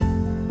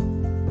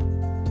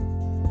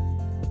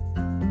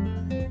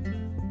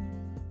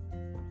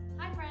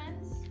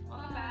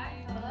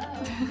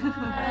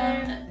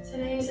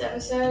Today's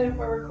episode,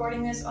 we're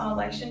recording this on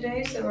election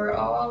day, so we're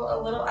all a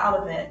little out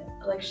of it.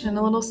 And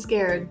a little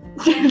scared.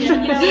 You know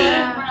what?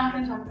 We're not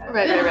going to talk about it.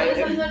 Right.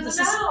 This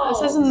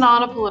This is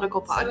not a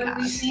political So if we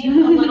podcast.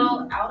 seem a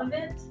little out of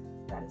it,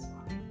 that is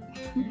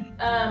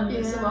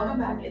fine. So welcome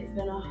back. It's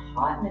been a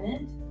hot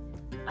minute.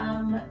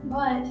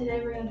 But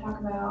today we're going to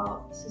talk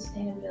about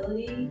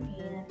sustainability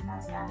and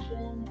fast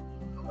fashion,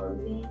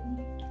 clothing,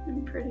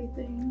 and pretty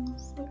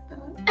things like that.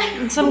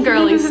 And some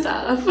girly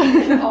stuff.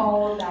 and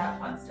all of that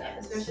fun stuff,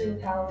 especially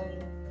with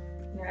Halloween.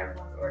 You know,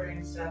 everyone's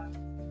ordering stuff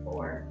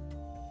for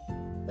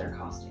their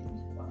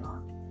costumes and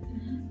whatnot.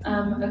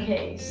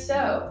 Okay,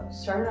 so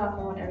start it off. I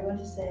want everyone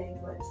to say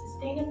what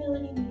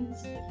sustainability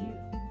means to you.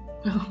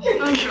 Oh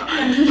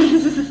god.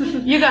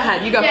 You go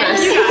ahead. You go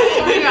first. You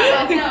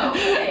got it. No,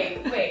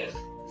 wait.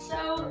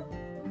 So,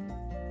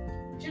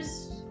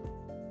 just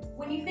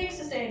when you think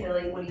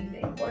sustainability, what do you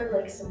think? What are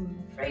like some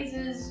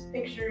phrases,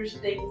 pictures,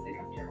 things that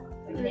come to your mind?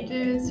 Like,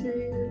 Reduce,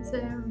 reuse,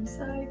 and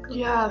recycle.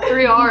 Yeah,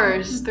 3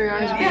 R's. 3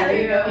 R's. Yeah,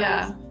 there you go.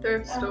 Yeah.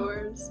 Thrift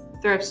stores.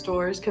 Thrift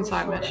stores,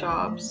 consignment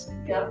shops.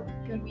 Yep.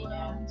 Good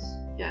ones.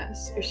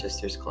 Yes, your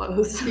sister's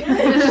clothes.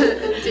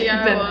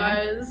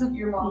 DIYs.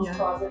 Your mom's Yeah.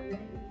 closet maze.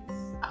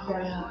 Oh,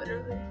 yeah.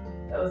 Literally.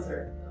 Those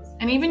are.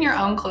 And even your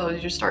own clothes, you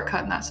just start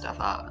cutting that stuff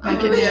up. Make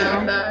Oh, it yeah,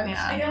 new. facts.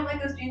 Yeah. I don't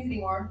like those jeans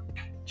anymore.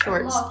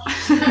 Shorts.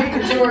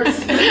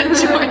 Shorts.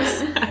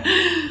 Shorts.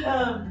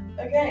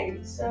 Okay,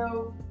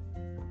 so,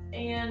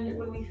 and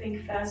when we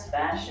think fast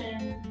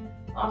fashion,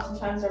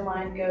 oftentimes our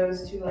mind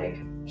goes to like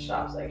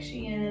shops like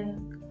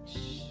Shein,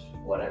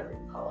 whatever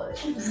you call it.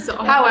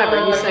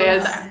 However you say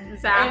it.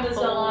 Zappos.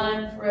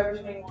 Amazon, Forever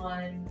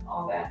 21,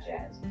 all that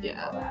jazz.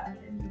 Yeah. All that.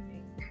 And you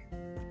think,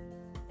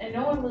 and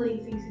no one really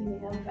thinks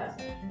anything of fast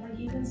fashion. Like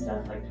even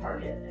stuff like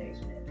Target and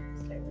H&M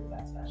is technically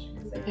fast fashion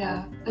because they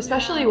Yeah. have.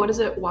 Especially, what is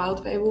it?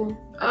 Wild Fable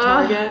at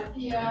Target.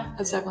 Yeah.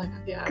 That's definitely,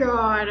 yeah.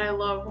 God, I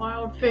love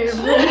Wild Fable.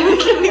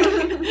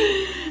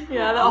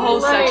 Yeah, that whole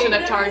Like, section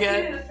I've at never seen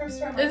Target. it the first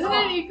time, like, Isn't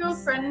oh, it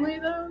eco-friendly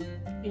though?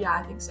 Yeah,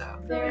 I think so.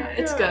 There-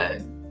 It's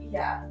good.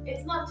 Yeah,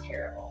 it's not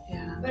terrible.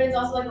 Yeah. But it's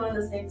also like one of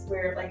those things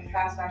where like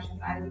fast fashion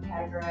can either be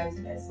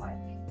categorized as like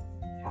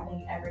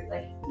having every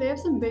like They have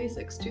some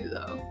basics too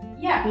though.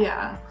 yeah.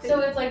 Yeah. So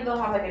it's like they'll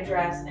have like a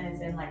dress and it's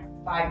in like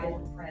 5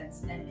 different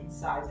prints and in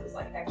sizes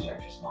like extra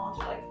small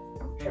to like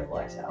triple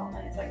XL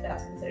and it's like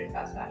that's considered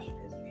fast fashion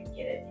because you can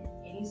get it in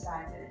any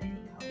size and in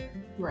any color.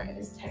 Right. It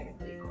is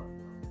technically equivalent.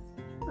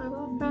 I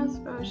thought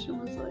fast fashion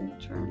was like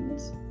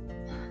trends.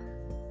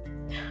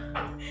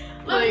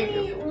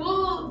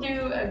 We'll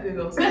do a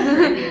Google search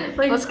right here.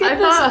 Like, Let's get I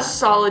this thought, a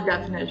solid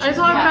definition. I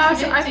thought Yeah,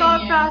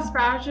 fast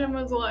fashion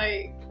was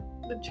like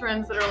the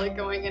trends that are like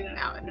going in and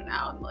out and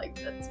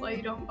like that's why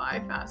you don't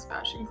buy fast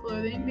fashion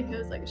clothing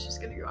because like it's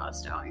just gonna go out of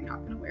style, you're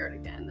not gonna wear it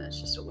again, that's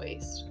just a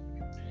waste.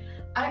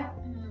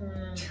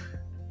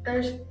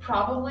 There's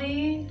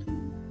probably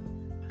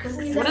because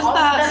What is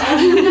that?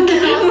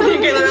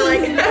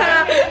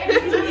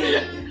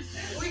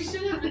 we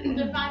should have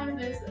defined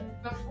this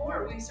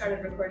before we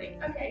started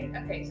recording. Okay.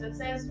 So it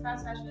says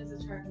fast fashion is a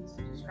term used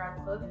to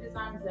describe clothing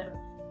designs that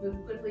move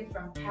quickly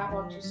from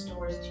catalog to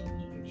stores to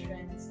meet new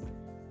trends.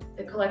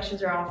 The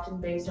collections are often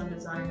based on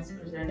designs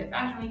presented at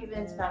fashion week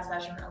events. Fast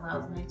fashion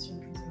allows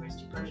mainstream consumers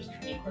to purchase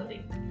trendy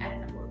clothing at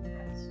an affordable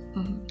price.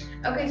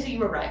 Mhm. Okay, so you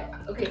were right.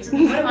 Okay, so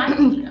what am I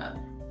thinking of?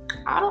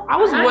 I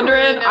was I wondering. don't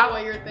really know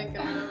what you're thinking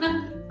of.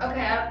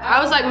 Okay,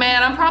 I was like,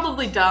 man, I'm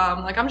probably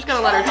dumb. Like, I'm just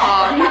gonna let her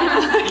talk.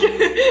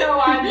 No,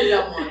 I'm the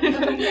dumb one.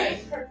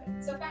 Okay,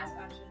 perfect. So fast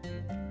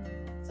fashion.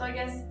 So I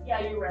guess, yeah,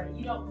 you're right.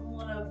 You don't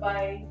want to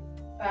buy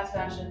fast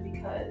fashion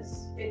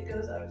because it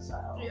goes out of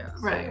style. Yeah.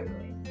 so Right.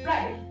 quickly.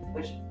 Right.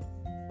 Which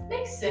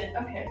makes sense.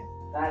 Okay.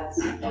 That's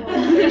a little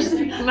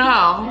interesting.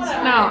 No.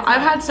 Whatever.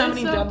 I've had so It's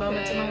many dumb okay.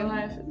 moments in my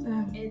life.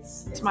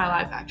 It's my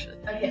life, actually.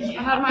 Okay.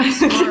 I had my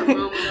smart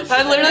moment. But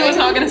I literally was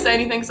not gonna say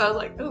anything, so I was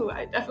like, ooh,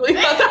 I definitely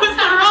thought that was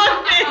the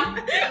wrong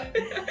thing.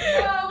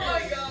 Oh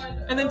my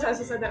god. And then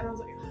Tessa said that, and I was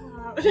like,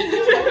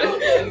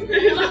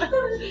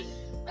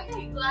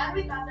 Okay, glad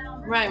we got that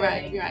on Right,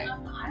 recording. right.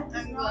 I'm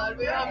glad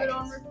we have it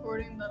on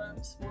recording that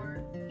I'm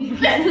smart. We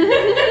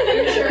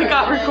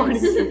got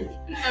recording.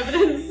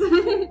 Evidence.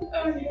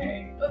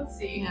 Okay, let's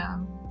see. Yeah.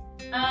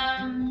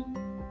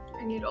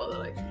 I need all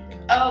that I can do.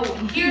 Oh,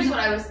 here's what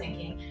I was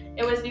thinking.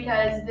 It was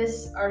because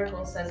this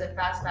article says that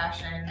fast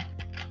fashion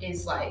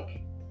is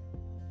like,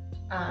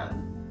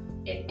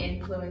 it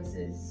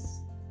influences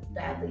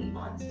badly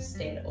on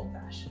sustainable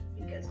fashion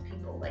because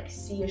people like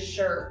see a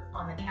shirt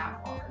on the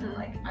catwalk and they're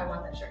like, I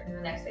want that shirt, and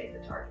the next day it's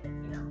at Target,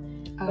 you know.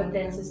 But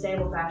then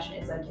sustainable fashion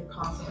is like you're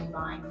constantly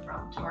buying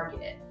from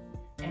Target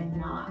and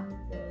not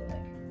really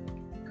like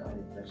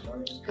going to thrift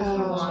stores because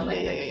you want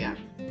like yeah.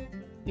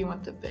 You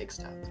want the big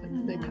stuff, like the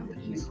big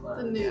companies.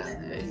 The new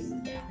things.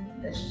 Yeah,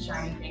 the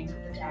shiny things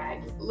with the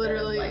tags. instead of,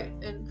 Literally, like,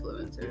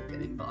 influencers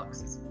getting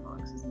boxes and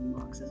boxes and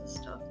boxes of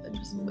stuff that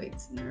just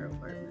waits in their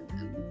apartment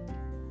and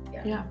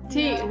Yeah.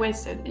 tea.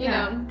 Wasted. you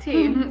know,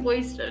 tea,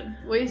 wasted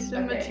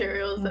Okay.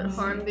 materials that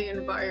harm the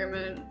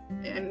environment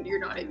and you're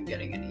not even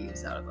getting any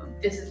use out of them.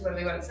 This is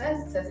literally what it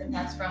says. It says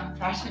impacts from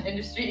fashion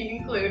industry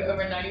include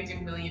over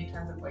 92 million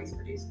tons of waste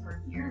produced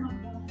per year.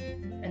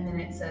 And then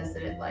it says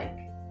that it like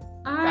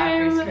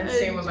factories I'm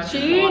consume a a bunch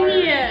of water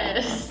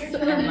genius.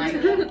 and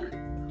like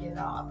give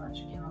out a bunch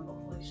of chemical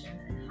pollution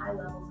and high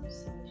levels of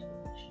sewage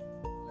pollution.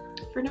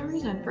 For no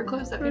reason. For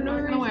clothes that For people no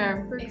are gonna reason,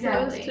 wear. for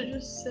Exactly. clothes to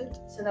just sit.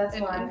 So that's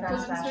And why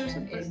fast influencers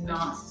fashion and is business.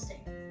 not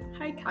sustainable.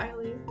 Hi,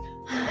 Kylie.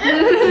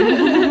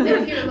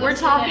 If you're We're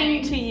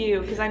talking listening. to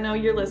you because I know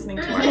you're listening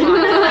to our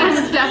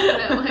podcast.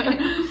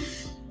 Definitely.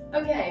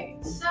 Okay,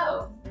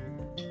 so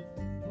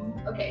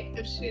okay.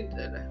 If she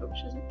did, I hope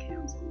she doesn't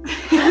cancel.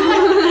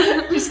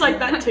 Just like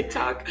that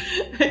TikTok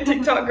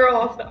girl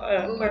off the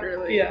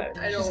Literally. Yeah,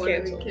 I don't she's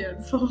want to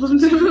canceled. be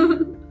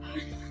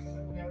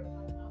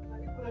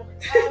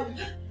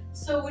canceled.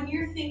 So when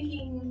you're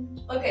thinking,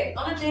 okay,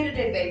 on a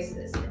day-to-day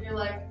basis, and you're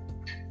like,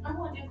 I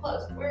want new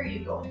clothes, where are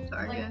you going?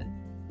 Target.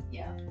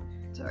 Yeah.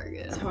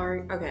 Target.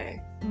 Sorry.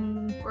 Okay.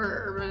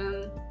 Or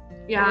Urban.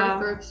 Yeah. Or a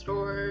thrift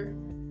store.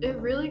 It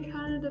really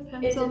kind of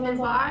depends It on the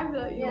depends on- vibe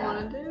that you yeah.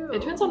 want to do. It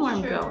depends on where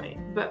I'm Sure.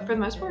 going, but for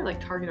the most part, like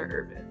Target or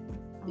Urban.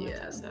 I'm like Yeah.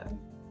 Tessa.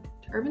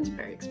 Urban's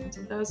very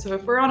expensive though, so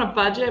if we're on a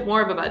budget,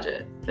 more of a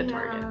budget than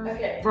Target.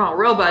 Okay. If we're on a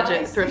real budget,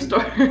 Honestly, thrift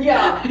store.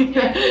 Yeah.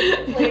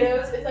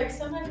 Play-Dohs. It's like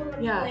sometimes we're going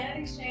to Yeah. Planet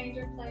Exchange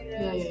or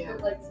Play-Dohs, Yeah.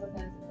 but like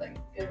sometimes it's like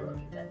Goodwill.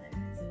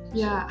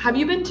 Yeah. Have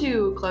you been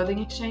to Clothing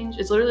Exchange?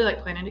 It's literally like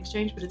Planet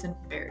Exchange, but it's in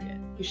Farragut.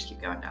 You should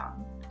keep going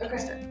down.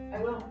 Okay, I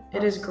will.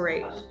 It is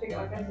great. I'll just pick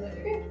out my friends and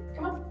be like, okay,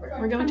 come on,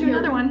 We're going to Here.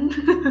 another one.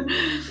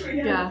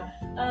 Yeah.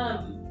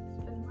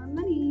 Spend more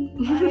money.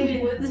 I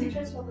would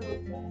suggest walking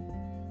with them.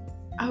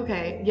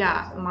 Okay,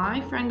 yeah. My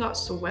friend got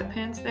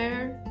sweatpants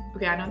there.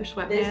 Okay, I know they're This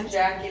sweatpants.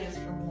 jacket is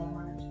from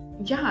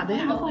Walmart. Yeah, they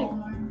have like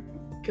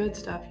Walmart. good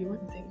stuff. You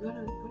wouldn't think. You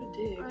gotta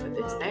dig, I but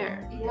it's love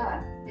there.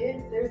 Yeah,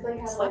 there's like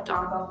has like Slept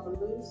on. off the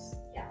loose.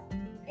 Yeah.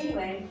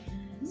 Anyway,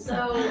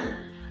 so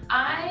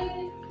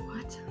I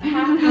What?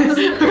 have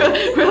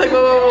We're like,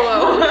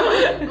 whoa.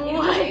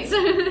 Anyway,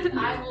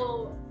 I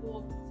will.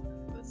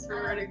 The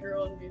sorority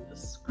girl and me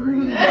just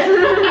scream.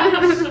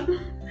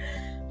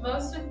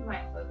 Most of my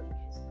clothing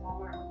is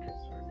Walmart or thrift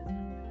stores.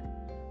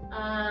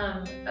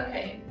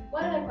 Okay.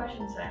 What other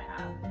questions do I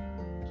have?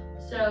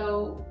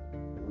 So,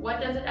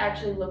 what does it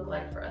actually look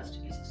like for us to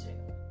be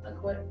sustainable?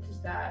 Like, what does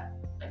that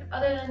like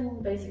other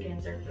than basic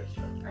answer thrift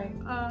store, right?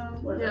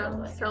 What does that Yeah, look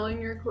like? selling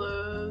your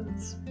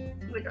clothes.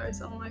 Like I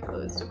sell my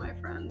clothes to my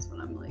friends when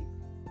I'm like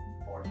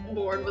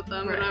bored with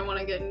them and Right. I want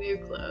to get new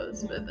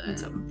clothes. But then And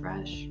something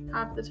fresh.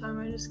 half the time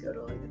I just go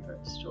to like a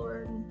thrift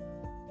store and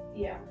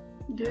Yeah.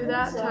 do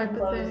that Selling type of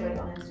clothes, thing.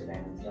 Like on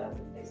Instagram and stuff,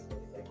 and basically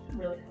like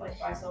really like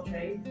buy sell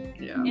trade.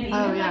 Yeah. And even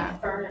Oh, yeah.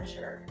 like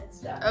furniture and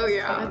stuff. Oh, It's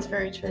yeah. fun. That's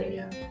very true, Like,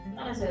 yeah.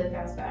 Not necessarily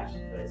fast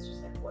fashion, but it's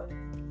just like what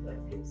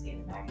people see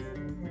in the magazine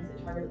and then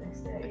they Target the next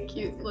day.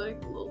 Cute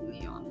like little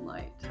neon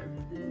light type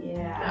of thing.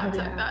 Yeah. That's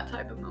yeah. like that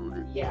type of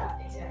moment. Yeah,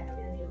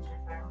 exactly. And people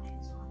check back on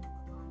Amazon.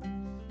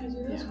 I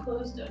do those Yeah.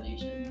 clothes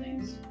donation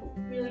things.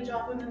 Really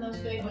drop them in those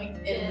big like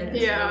In-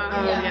 Yeah.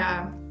 Oh, Yeah.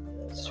 yeah.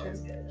 That's true.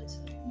 good. That's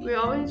We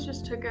always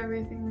just took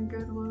everything to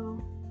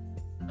Goodwill.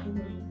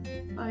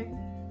 Mhm. Like,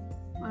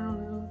 I don't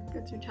know,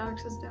 get your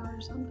taxes down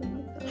or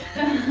something like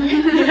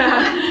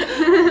that.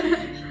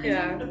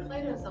 Yeah. The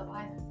Play-Dohs, they'll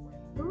buy them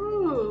for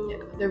Ooh. Yeah,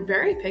 they're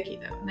very picky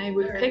though. And they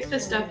would They're pick the extremely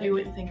stuff you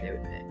wouldn't think they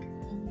would pick.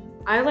 you.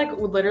 I like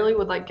would literally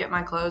like get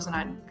my clothes and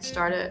I'd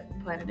start at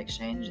Planet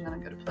Exchange and then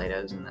I'd go to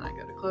Play-Doh's and then I'd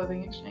go to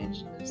Clothing Exchange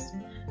and just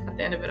at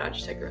the end of it I'd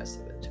just take the rest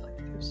of it to like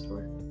a thrift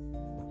store.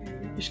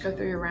 You just go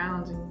through your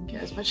rounds and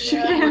get as much as you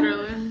Yeah, can.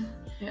 Literally.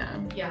 Yeah.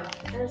 Yeah.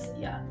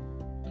 Yeah.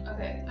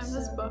 Okay. I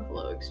miss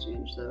Buffalo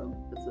Exchange though.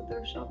 It's a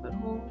thrift shop at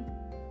home.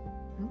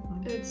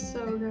 Mhm. It's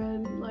so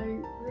good. Like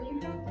Where are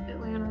you from?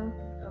 Atlanta.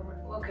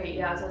 Oh, okay,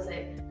 yeah, I was gonna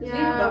say.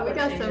 Yeah, we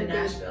got Exchange some in good.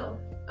 Nashville.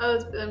 Oh,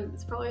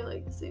 it's probably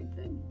like the same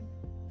thing.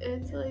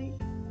 It's like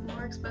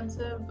more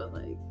expensive, but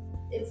like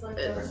It's like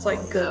it's like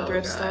good so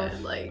thrift good.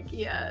 stuff. Like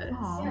yeah, it's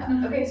Aw.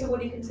 Yeah. Okay, so what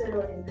do you consider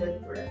like a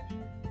good thrift?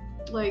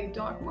 like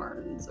Doc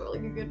Martens or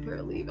like a good pair of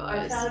I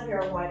Levi's. found a pair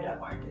of white Doc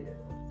Martens.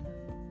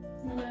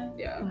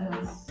 Yeah,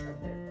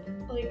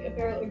 Mhm. like a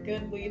pair of like,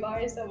 good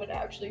Levi's that would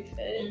actually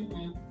fit.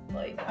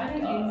 Like I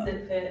need jeans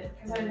that fit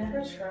because I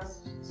never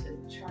trust to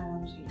try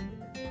on jeans.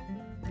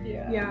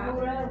 yeah. I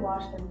would rather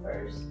wash them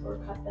first or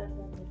cut them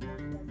and then wash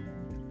them.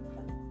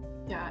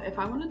 Yeah, if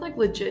I wanted like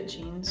legit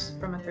jeans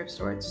from a thrift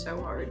store, it's so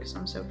hard because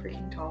I'm so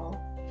freaking tall.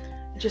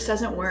 It just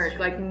doesn't work.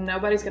 Like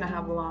nobody's gonna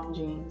have long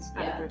jeans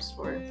at Yeah. a thrift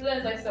store. So then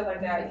it's like stuff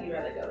like that, you'd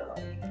rather go to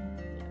like.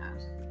 Yeah,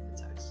 it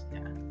sucks. Yeah,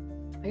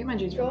 I get my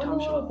jeans Go from in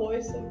the Tom little Shop.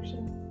 boys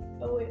section.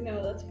 Oh wait,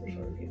 no, that's for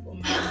short people.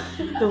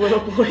 The little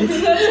boys.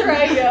 That's where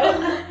I go.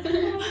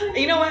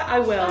 You know what? I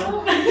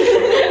will.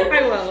 I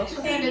will.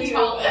 Thank It's you.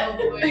 all little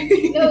boys. No,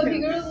 if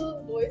you go to the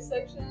little boys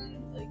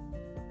section, like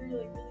for like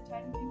really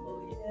tiny people,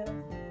 yeah.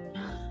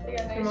 They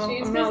got nice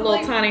jeans. I'm 'cause, not a little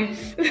like, tiny.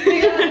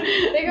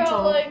 They got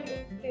Tall. like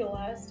the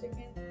elastic in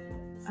it.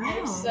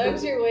 Oh.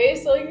 Sugs your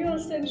waist, so like you want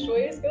to cinch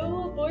waist, go to the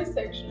little boys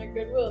section at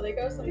Goodwill. They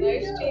got some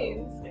nice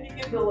jeans. And you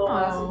get the little Oh.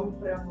 ass and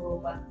put on the little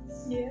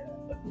buttons. Yeah.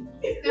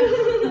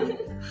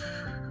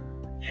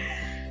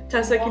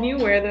 Tessa, can you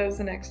wear those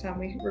the next time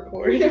we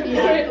record? Yeah,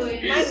 My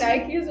please.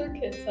 Nikes are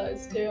kid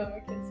size too. I'm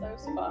a kid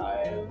size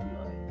 5.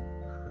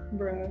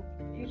 Bruh.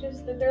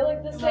 They're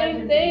like the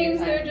same things.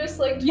 They're just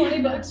like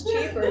 $20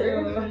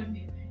 cheaper.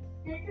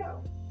 Here you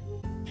go.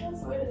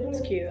 That's what it is.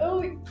 It's cute.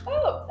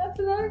 Oh, that's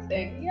another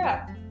thing.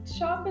 Yeah,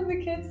 shop in the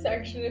kids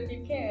section if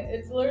you can.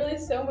 It's literally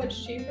so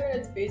much cheaper, and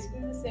it's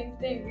basically the same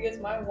thing because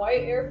my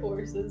white Air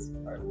Forces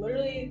are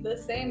literally the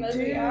same as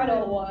Dude. the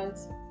adult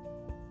ones,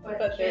 but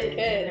they're kids,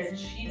 They're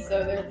cheaper.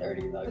 so they're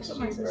 $30 That's what cheaper.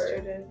 my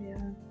sister did,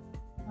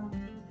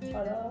 yeah.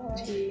 Ta-da.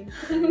 Tea.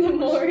 The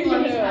more you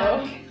Life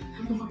know. hack.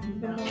 The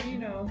more you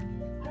know.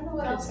 I don't know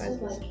what else to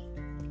Sizes.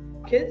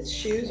 like. Kids'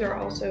 shoes are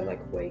also like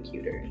way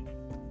cuter.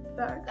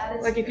 That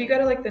is Like if you go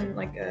to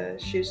like a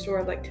shoe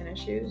store like tennis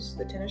shoes,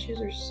 the tennis shoes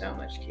are so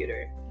much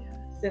cuter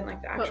than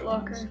like the Foot actual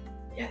Locker. ones.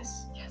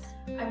 Yes.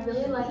 I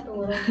really like the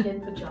little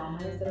kid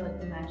pajamas that are like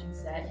the matching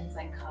set and it's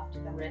like cuffed to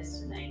the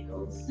wrists and the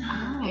ankles.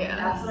 Oh, Yeah.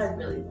 That's what I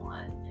really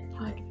want.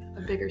 Like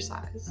a bigger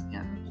size,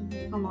 yeah.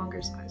 A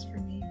longer size for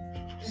me.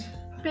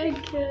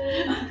 Big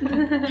kid.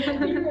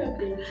 You're a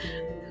big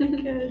kid.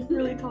 Big kid,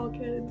 really tall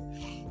kid.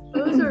 I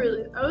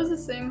was the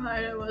same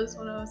height I was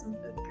when I was in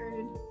 5th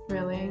grade.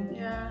 Really?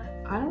 Yeah.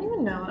 I don't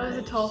even know. I was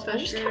a tall I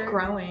just fifth kept grader.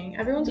 growing.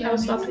 Everyone's Yeah, house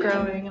me stopped too.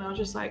 growing, and I was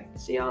just like,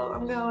 "See y'all,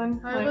 I'm going."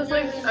 I was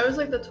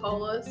like the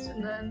tallest,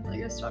 and then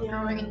like I stopped Yeah.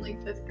 growing in like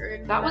 5th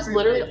grade. That was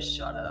Everybody literally- just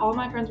shut up. all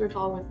my friends were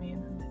tall with me,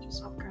 and then they just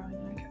stopped growing,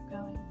 and I kept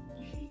going.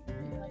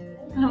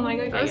 And I'm like,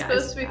 okay, I was guys,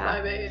 supposed to be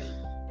bye. 5'8",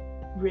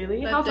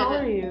 Really? That How tall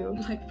didn't- are you?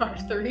 like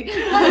 5'3".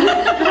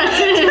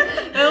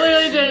 It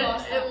literally didn't.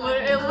 lost It, that li-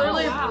 it one.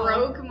 literally Oh, wow.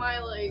 broke my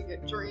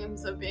like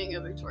dreams of being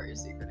a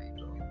Victoria's Secret angel.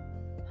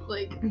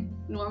 Like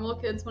normal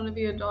kids want to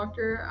be a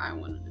doctor, I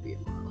wanted to be a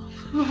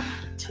model.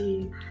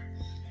 T.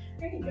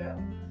 There you go.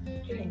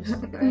 Dreams,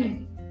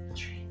 right?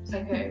 Dreams.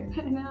 Okay.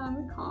 And now I'm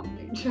a comm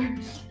major.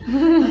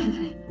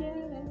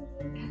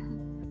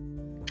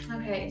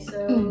 Okay,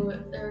 so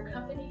there are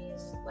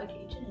companies like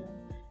H&M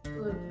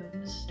who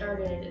have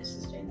started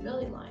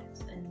sustainability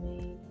lines and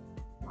made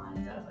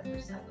lines out of like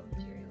recycled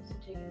materials. So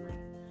taking like,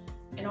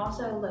 and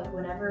also like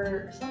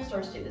whenever some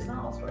stores do this,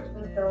 not all stores,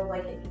 but they'll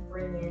like if you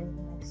bring in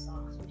like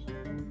socks or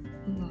something,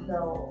 Mhm.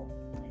 they'll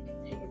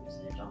like take a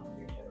percentage off of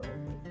your total.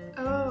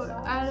 Oh,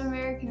 socks. at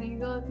American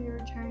Eagle, if you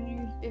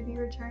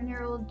return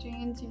your old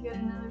jeans, you get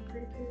another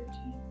free pair of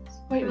jeans.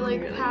 Wait, For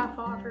like really? half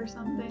off or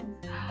something.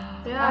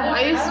 Yeah, I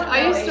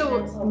I used to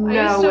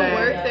No work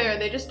way. there.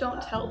 They just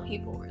don't tell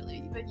people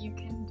really, but you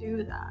can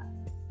do that.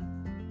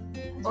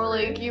 Or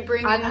like you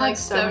bring I've in had like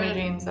so many 7,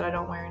 jeans that I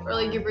don't wear anymore. or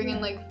like you bring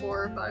in like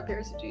 4 or 5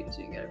 pairs of jeans,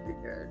 so you get a free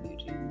pair of new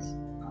jeans,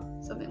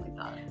 something like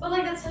that. But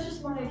like that's such a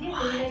smart idea.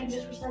 They can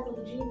just recycle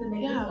the jeans and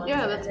make new Yeah. ones.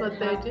 Yeah, and that's then what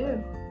they have-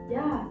 do.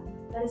 Yeah,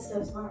 that is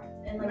so smart.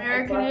 And like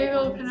American I love the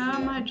Eagle, can I have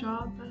companies my do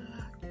job back?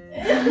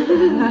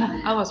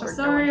 that. I almost I'm worked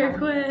sorry, there I one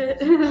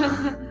quit.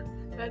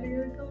 Had to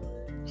go to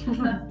college.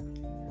 time.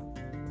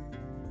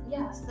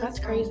 Yeah, so That's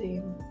fun.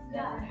 crazy.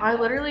 Yeah. I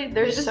literally,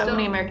 there's just so many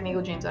don't- American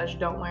Eagle jeans that I just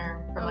don't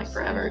wear from like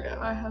forever ago.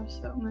 I have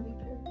so many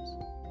pairs.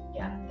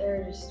 Yeah,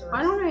 they're just stores.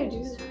 Why don't I that do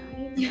just- that? I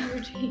need newer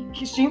jeans.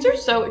 These jeans are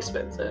so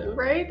expensive.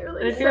 Right? They're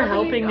like And if you're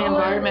helping the $70.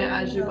 environment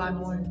as you buy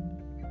more.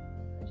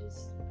 I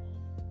just.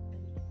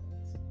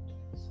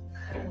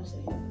 I don't say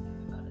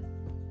anything about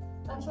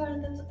it. That's why I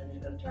just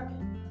go to Target.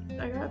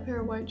 I got a pair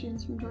of white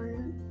jeans from Target.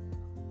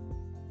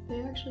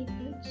 They actually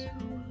fit so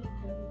well.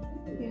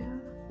 Yeah.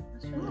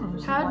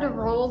 Oh. Had to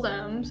roll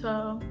them,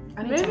 so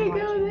I need maybe some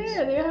white go jeans.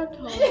 there. They have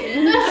tall Wait,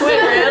 jeans.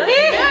 really?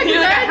 Yeah, 'cause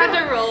You're like, I I had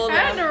to roll I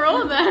had them. to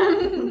roll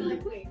them.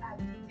 Like, wait,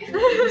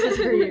 This is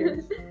for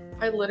you.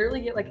 I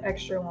literally get like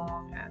extra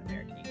long at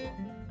American Eagle.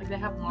 Like they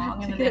have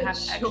long and then they have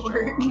extra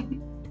short.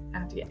 long. I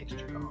have to get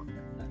extra long.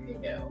 There you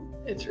go.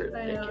 It's I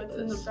ridiculous. know, it's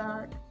in the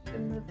back.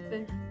 In the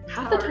big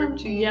Half the power time,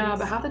 jeans. yeah,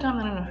 but half the time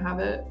I don't have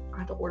it. I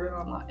have to order it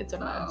online. It's a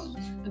mess. Oh.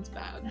 It's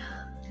bad.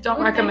 Don't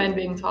recommend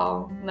being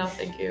tall. No,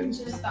 thank you.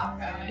 just stop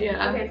going.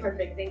 Yeah. Okay,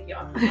 perfect. Thank you.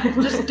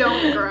 Just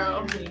don't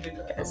grow.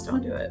 Guys,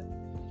 don't do it.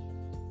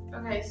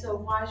 Okay, so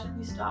why should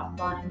we stop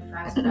buying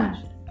fast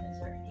fashion? Is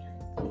there any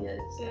ideas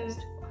as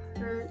to why?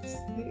 Hurts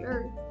the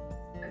earth.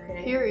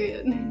 Okay,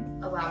 Period.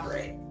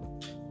 elaborate.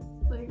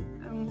 Like,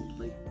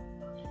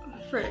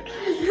 frick.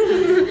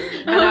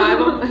 I know, I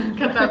won't-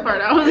 Cut that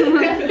part out.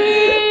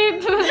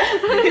 Beep.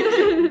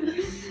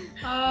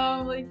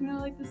 Like, you know,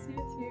 like the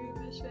CO2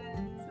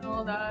 emissions and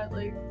all that,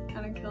 like,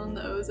 kind of killing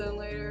the ozone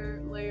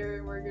layer.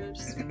 We're gonna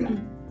just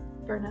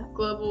Burn up.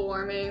 global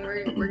warming.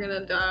 We're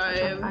gonna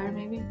die. Fire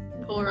maybe.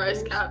 Polar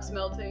ice caps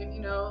melting,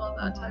 you know, all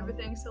that type of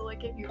thing. So,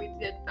 like, if you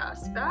did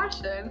fast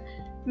fashion,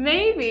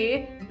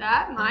 maybe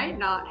that might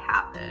not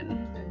happen.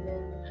 And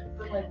then,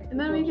 but like, And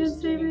then we people can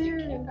just save need the to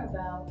earth. care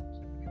about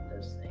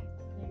those things.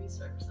 Maybe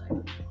start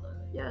recycling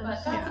clothing. Yes.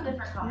 But that's a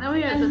different And then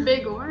we have the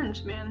conversation. big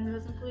orange man who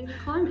doesn't believe in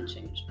climate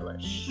change. But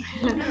let's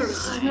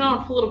We're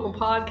not a political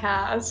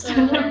podcast.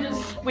 We're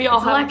just- We all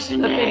It's have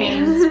election day.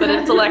 opinions, but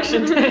it's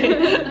election day.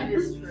 That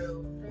is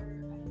true. I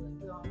feel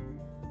like we all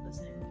have the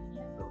same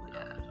opinion, but we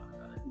don't have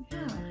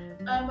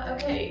to talk about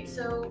it. Okay,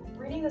 so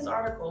reading this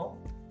article,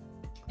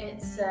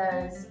 it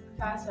says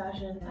fast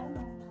fashion. I don't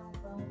know how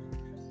well I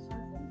trust this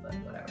article, but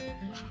whatever.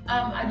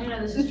 I do know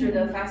this is true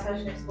though. Fast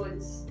fashion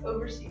exploits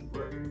overseas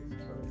workers.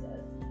 Is what it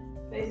says.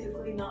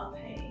 Basically, not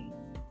paying.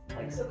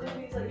 Like so,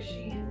 companies like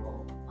Shein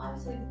will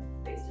obviously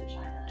based in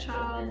China.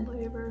 child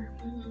labor.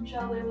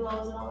 Child labor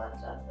laws and all that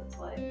stuff. That's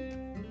like.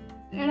 And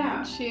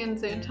Yeah.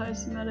 Shein's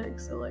anti-Semitic,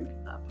 so like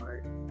that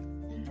part.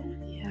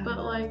 Yeah. But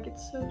like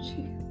it's so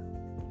cheap.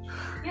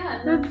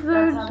 Yeah, and That's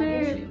that's so how they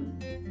get cheap.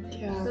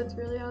 you. Yeah. That's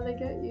really how they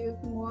get you.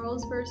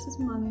 Morals versus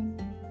money.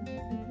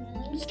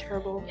 It's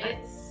terrible.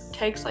 It's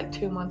Takes like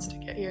 2 months to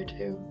get here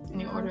too.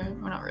 And you order it.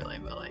 Well, not really,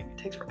 but like it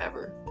takes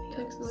forever.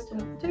 Takes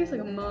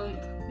like a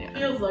month. Yeah.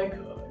 feels like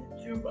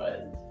 2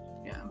 months.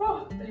 Yeah.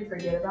 Oh, then you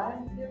forget about it.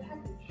 Your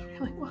package.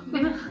 Like what?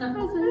 Where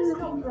does this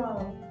come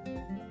from?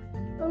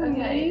 Oh,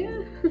 Okay. yeah.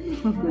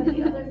 One of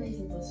the other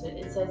reasons listed,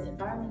 it says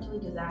environmentally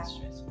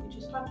disastrous. We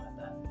just talked about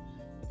that.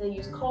 They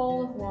use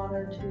coal and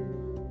water to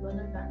run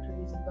their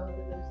factories, and both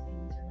of those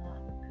things are not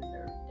because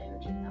they're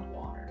damaging that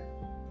water.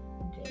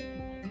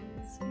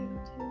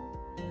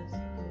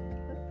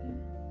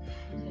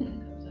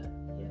 Comes up.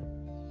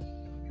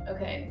 Yeah.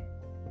 Okay.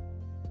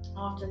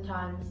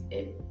 Oftentimes,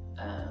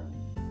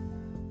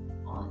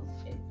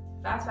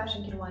 fast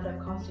fashion can wind up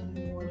costing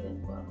you more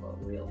than quote unquote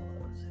real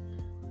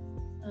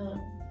clothes.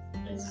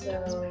 And so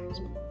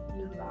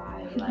you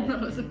buy like.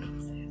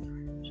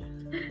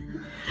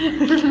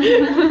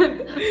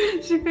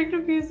 She picked a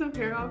piece of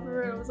hair off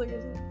her and I was like,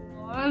 is it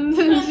blonde?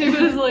 And she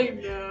was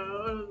like,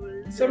 no. I was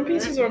like, Some "Okay."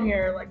 pieces on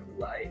here are like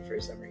light for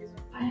some reason.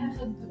 I have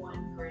like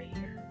one gray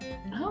hair.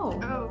 Oh.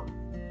 Oh.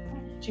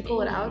 Did you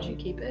pull it out? Did you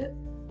keep it?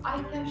 I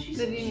know she's.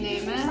 Did you she's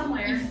name here it?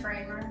 somewhere?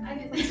 Framer. I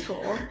did. That's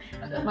cool.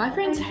 My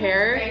friend's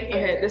hair, Gray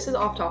okay, this is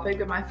off topic,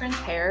 but my friend's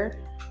hair,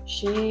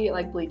 she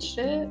like bleached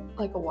it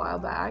like a while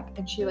back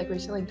and she like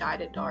recently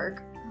dyed it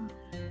dark.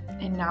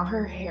 And now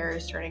her hair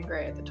is turning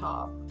gray at the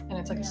top. And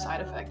it's like a side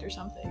effect or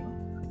something.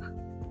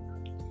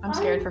 I'm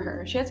scared for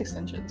her. She has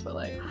extensions, but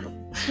like.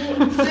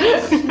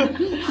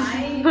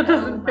 That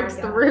doesn't fix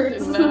the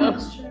roots. No.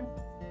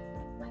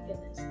 My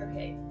goodness.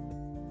 Okay.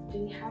 Do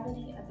you have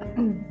any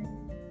other?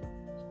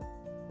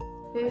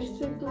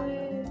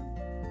 Basically,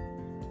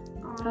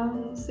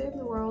 save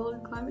the world.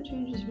 Climate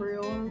change is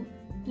real.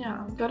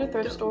 Yeah, go to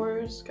thrift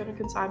stores, go to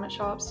consignment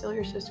shops, steal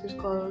your sister's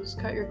clothes,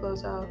 cut your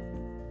clothes out.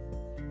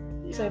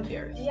 Save the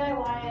earth.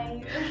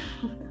 DIY.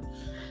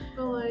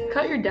 But like,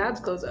 Cut your dad's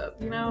clothes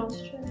up, you know?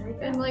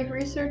 and like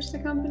research the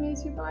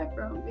companies you buy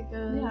from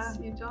because Yeah.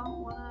 you don't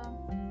want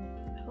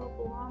to help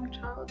along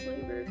child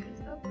labor because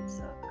that would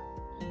suck.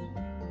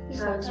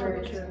 That's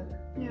very true.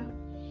 Yeah.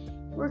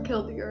 Or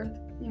kill the earth.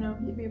 You know,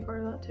 you'd be a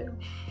part of that too.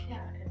 Yeah,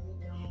 and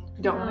we don't.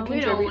 You don't want to we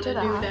don't contribute to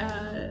wanna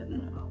that. do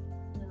that. No.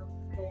 No.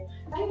 Okay.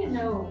 I didn't even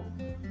know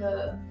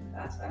the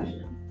fast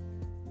fashion.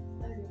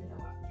 I didn't even know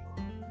what was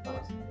wrong. I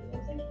was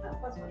like,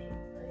 yeah, fast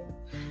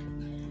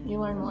fashion. You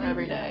learn more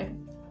every day.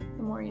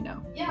 The more you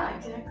know. Yeah,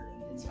 exactly.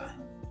 It's fine.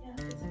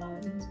 Yeah, it's fine.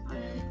 It's fine.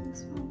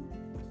 Everything's fine.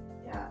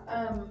 Yeah.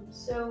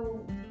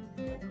 So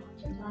like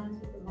oftentimes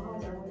what the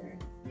models are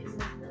wearing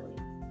isn't really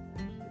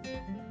that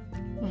cute.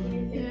 When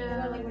you think Yeah.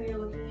 about like when you're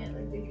looking at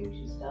like the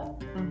Gucci stuff,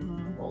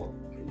 Mm-hmm. old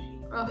Gucci.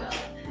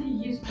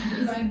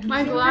 Ugh.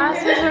 My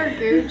glasses are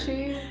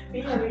Gucci.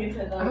 Me having a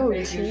 $10 Oh,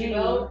 fake Gucci gee.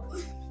 belt.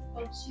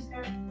 Oh, she's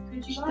got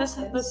Gucci This,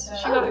 glasses.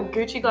 she got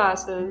Gucci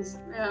glasses.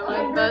 Yeah, Oh,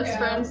 my my best God.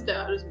 friend's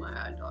dad is my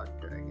eye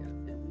doctor. I get a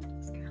family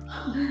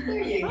discount.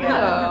 There you go.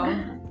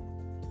 Oh.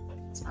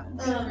 It's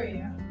nice. Good for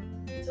you.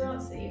 So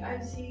let's see.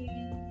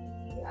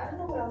 I don't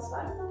know what else.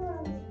 I don't know what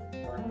else.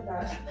 going with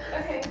that.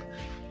 Okay.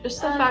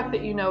 Just the fact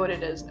that you know what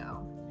it is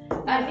now.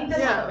 I think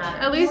that's all that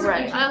matters. At least,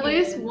 Right. at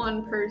least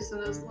one person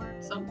has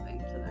learned something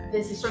today.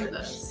 This is from true.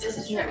 this. This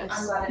is true. Yes.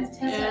 I'm glad it's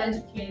Tessa Yeah.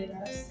 educated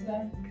us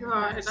today.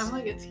 God, I'm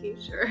like a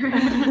teacher.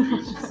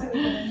 So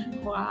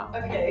good. Wow.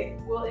 Okay,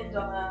 we'll end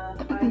on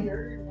a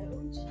higher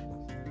note.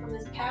 From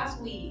this past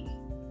week,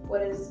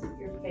 what is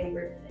your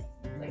favorite thing?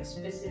 Like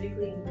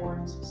specifically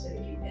one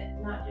specific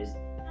event, not just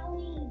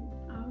Halloween.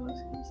 I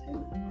was gonna say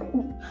that.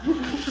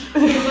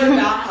 What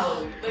about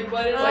Halloween? Like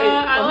what is Wait,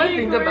 I let me like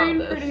think about wearing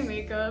this. pretty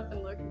makeup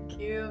and looking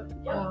cute.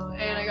 Oh,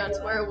 And I got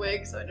to wear a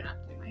wig, so I didn't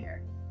have to do my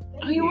hair.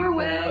 Oh, you wore a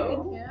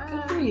wig. Yeah.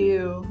 Good for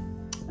you.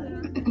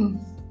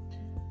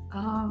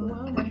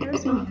 Well, my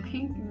hair's not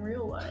pink in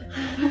real life.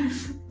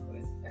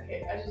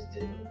 Okay, I just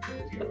didn't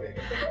put your wig.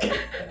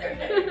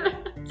 Okay.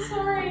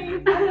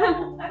 Sorry.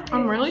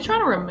 I'm really trying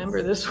to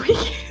remember this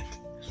weekend.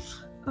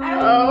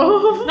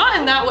 Oh. Not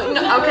in that way.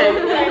 No, okay,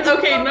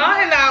 okay,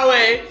 not in that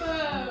way.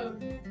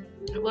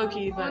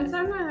 Low-key, One but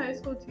time my high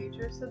school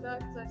teacher said that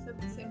because I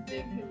said the same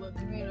thing. He looked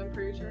at me and I'm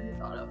pretty sure he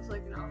thought I was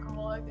like an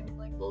alcoholic in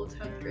like little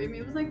 10th grade. And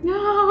he was like,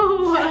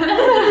 no.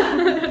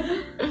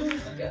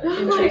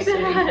 Interesting.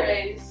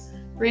 Rephrase.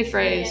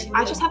 Rephrase.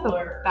 I just have a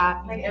Blur.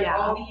 bad, Like yeah,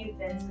 all the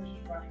events that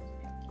keep running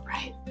together.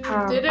 right.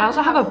 Did it I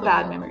also have a have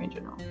bad football? memory in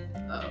general,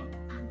 Oh.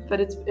 but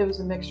it was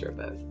a mixture of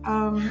both.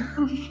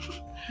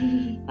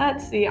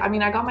 Let's see. I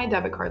mean, I got my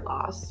debit card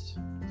lost.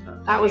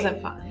 That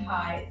wasn't fun.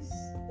 Highs.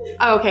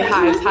 Oh, okay,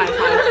 highs.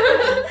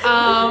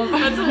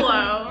 That's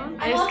low.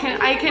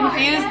 I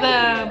confused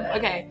them.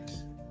 Okay.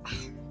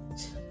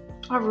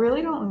 I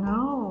really don't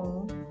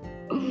know.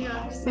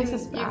 Yeah, This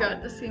is you bad.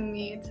 got to see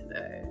me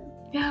today.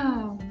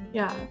 Yeah.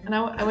 And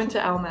I went to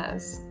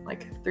Elmez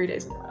like 3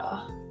 days in a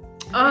row.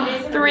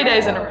 Oh, 3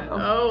 days in a row.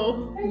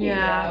 oh. There you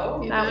Yeah.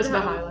 go. You That did was the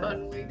have a highlight.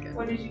 fun weekend.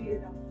 What did you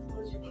get?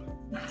 What did you get?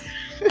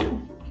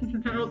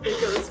 I don't think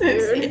it was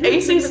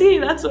It's food. ACC,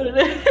 that's what it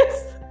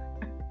is.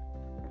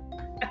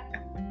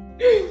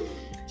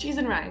 Cheese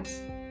and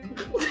rice.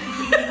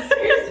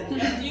 Seriously?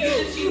 You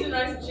get the cheese and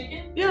rice and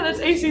chicken? Yeah, that's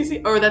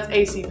ACC. Or that's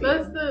ACP.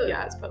 That's the.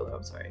 Yeah, it's Polo.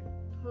 I'm sorry.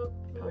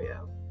 Oh yeah.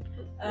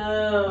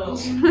 Oh. You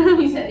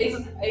said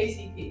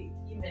ACP.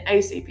 You meant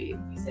ACP.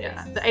 You said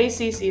Yeah. ACP. The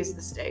ACC is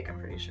the steak. I'm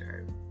pretty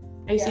sure.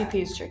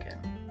 ACP is chicken.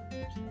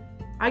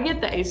 I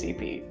get the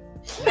ACP.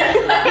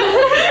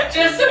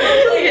 Just so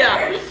we're clear.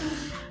 Yeah.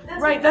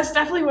 That's Right. That's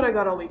definitely what I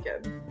got all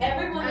weekend.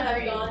 everyone that I've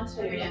Every- gone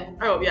to. every day.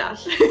 Oh yeah.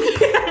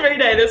 Every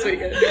day this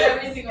weekend.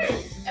 Every single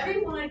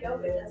everyone I go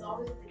with, that's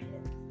always what they get.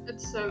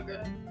 It's so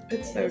good.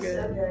 It's so It's good.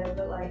 so good,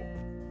 but like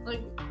Like,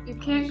 you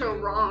can't go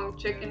wrong.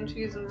 Chicken,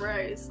 cheese, and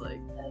rice. Like,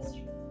 that's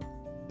true.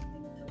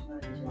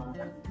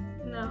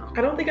 no.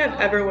 I don't think I've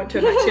ever went to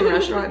a Mexican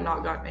restaurant and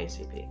not gotten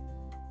ACP.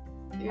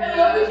 I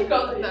love that you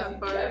call it that ACP.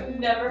 part. I've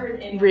never heard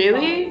anyone Really?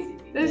 call it ACP.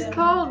 It's Yeah.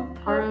 called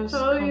Arroz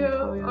con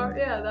pollo. pollo.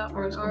 Yeah, that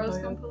one. Arroz con Arroz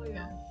pollo. con pollo.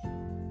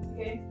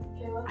 Okay,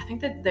 Kayla. I think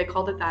that they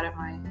called it that at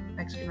my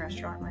Mexican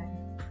restaurant, my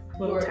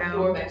little Your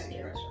town.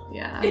 Mexican restaurant.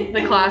 Yeah,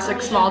 the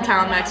classic small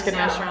town Mexican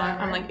restaurant.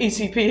 I'm like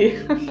ACP.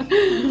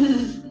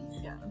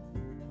 Yeah.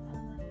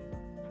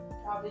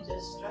 Probably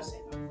just dressing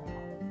up for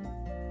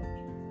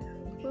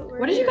Halloween.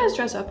 What did you guys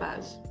dress up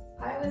as?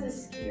 I was a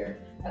skier.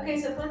 Okay,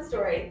 so fun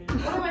story. One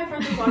of my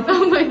friends was walking.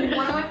 Oh my One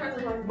God. of my friends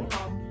was walking me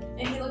home,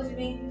 and he looked at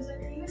me and he was like,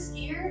 "Are you a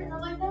skier?" And I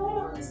was like, "No, I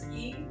don't really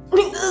ski."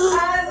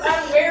 As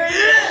I'm wearing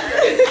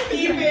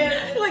ski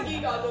pants, like ski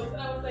goggles,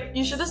 and I was like,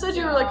 You should have said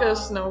you were like a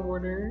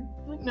snowboarder.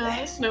 Like, no,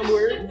 I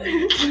snowboard. I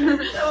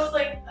was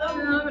like, "Oh,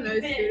 I'm an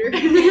ice man." skater.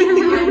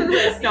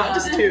 Not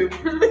just tube.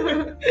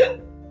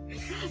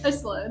 I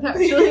sled,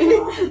 actually.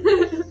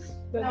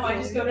 No, I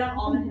just go down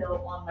on the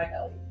hill on my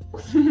belly.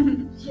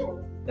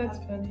 That's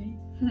funny.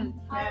 Yeah,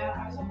 I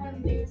was on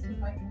one dates with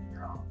my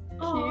girl.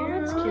 Oh,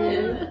 that's Cute.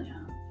 cute.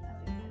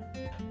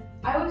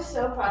 I was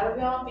so proud of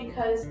y'all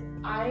because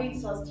I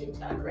saw this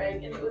TikTok, right?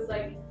 And it was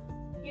like,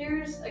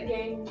 here's a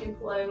game you can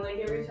play. Like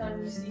every time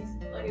you see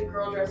like a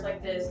girl dressed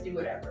like this, do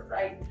whatever,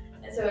 right?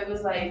 And so it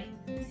was like,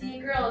 you see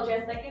a girl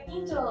dressed like an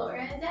angel or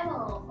a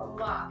devil, blah blah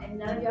blah. And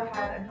none of y'all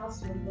had a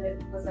costume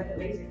that was like a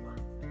basic one.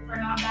 We're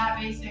not that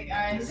basic,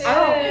 guys.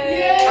 Oh,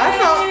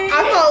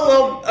 I felt a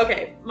little.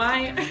 Okay,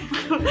 my.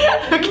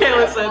 Okay,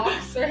 listen.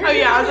 Oh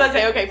yeah, I was gonna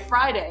say. Okay,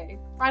 Friday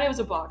was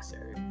a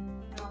boxer,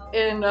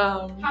 and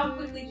How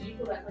quickly did you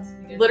pull that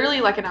costume together?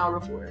 literally like an hour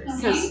before.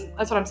 Because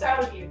that's what I'm saying.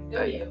 Proud of you.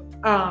 Go you.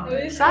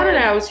 Saturday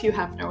I was Hugh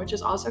Hefner, which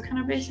is also kind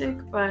of basic,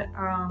 but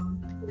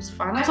it was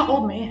fun. I was an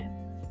old man,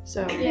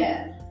 so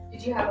Yeah.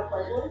 Did you have a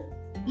Playboy?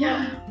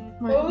 yeah.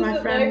 What was My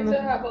it friend. like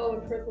to have all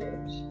the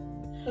privilege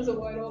as a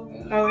white old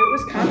man? Oh, it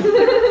was kind of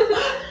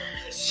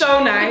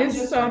so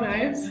nice, so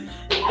nice.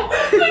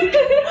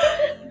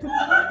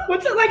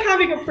 What's it like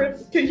having a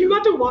privilege? Because you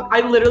got to walk. I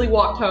literally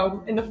walked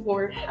home in the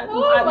fort at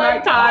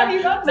night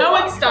time. No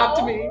one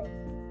stopped me.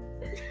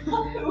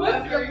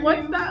 What's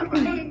that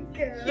like?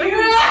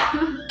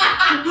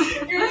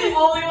 You're the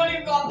only one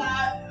who got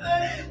that.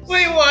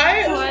 Wait,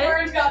 what? The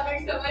words got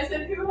mixed up. I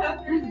said, who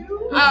after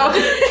who? Oh.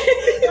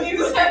 You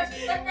said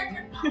I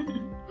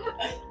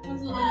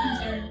was a little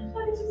concerned.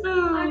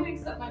 I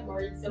mixed up my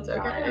words. It's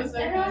sometimes. okay. It's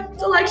okay.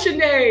 It's election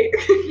day.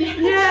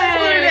 Yay!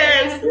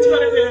 That's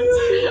what it is.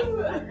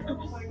 Oh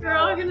my We're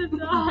all God. gonna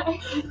die.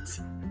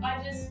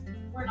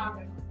 We're not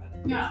gonna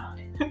talk about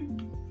it.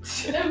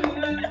 No.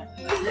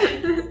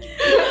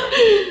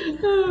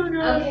 Oh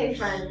god. Okay,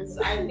 friends.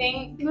 I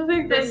think I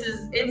think it's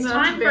that's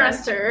time for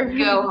us to banter.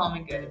 go home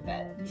and go to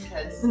bed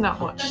because Not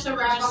much. That's a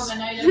wrap on the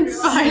night. It's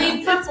everyone.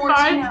 fine. Sleep for 14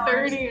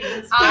 5:30 and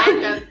it's I-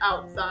 dark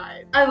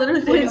outside. I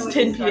literally think it's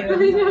 10 I p.m.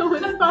 know,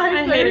 it's 5:30.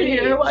 I hate it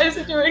here. Why is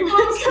it doing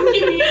this? I'm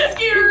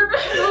scared.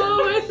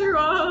 Oh, I threw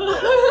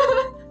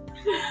up.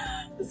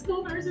 The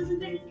school nurse isn't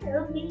taking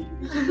care of me.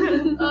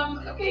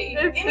 Okay.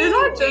 If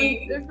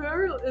anyway. if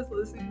whoever is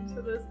listening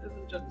to this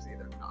isn't Gen Z,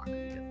 they're not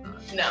gonna get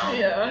that. No,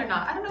 Yeah. they're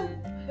not. I don't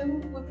know who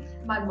would.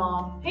 My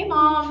mom. Hey,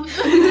 mom.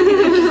 How's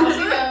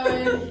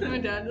it going? My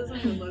dad doesn't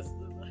even listen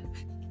to that.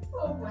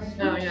 Oh my Oh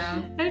god.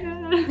 yeah. Hey,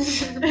 Dad.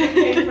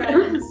 Okay,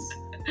 friends.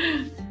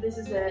 This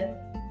is it.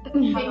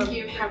 Thank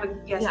you. Have a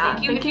yes. Yeah,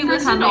 thank you. thank If you you for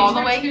listened coming. all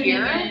the way Tuning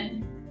here,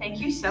 in. thank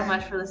you so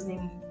much for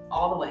listening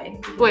all the way.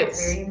 Because Wait,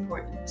 it's very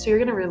important. So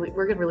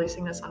we're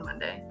releasing this on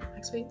Monday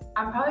next week?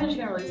 I'm probably just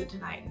gonna release it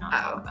tonight and not Oh.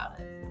 talk about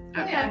it.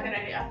 Okay. Yeah, good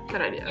idea.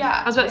 Good idea.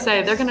 Yeah, I was about to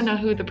say, they're it's- gonna know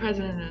who the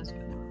president is.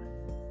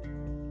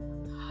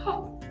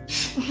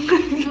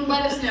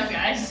 Let us know,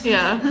 guys.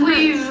 Yeah.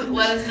 Please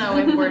let us know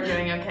if we're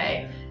doing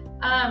okay.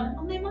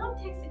 Oh, my mom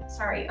texted.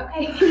 Sorry.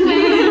 Okay.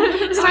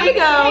 It's time to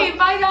go. Okay,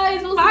 bye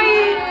guys. We'll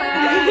see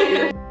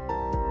you. Bye.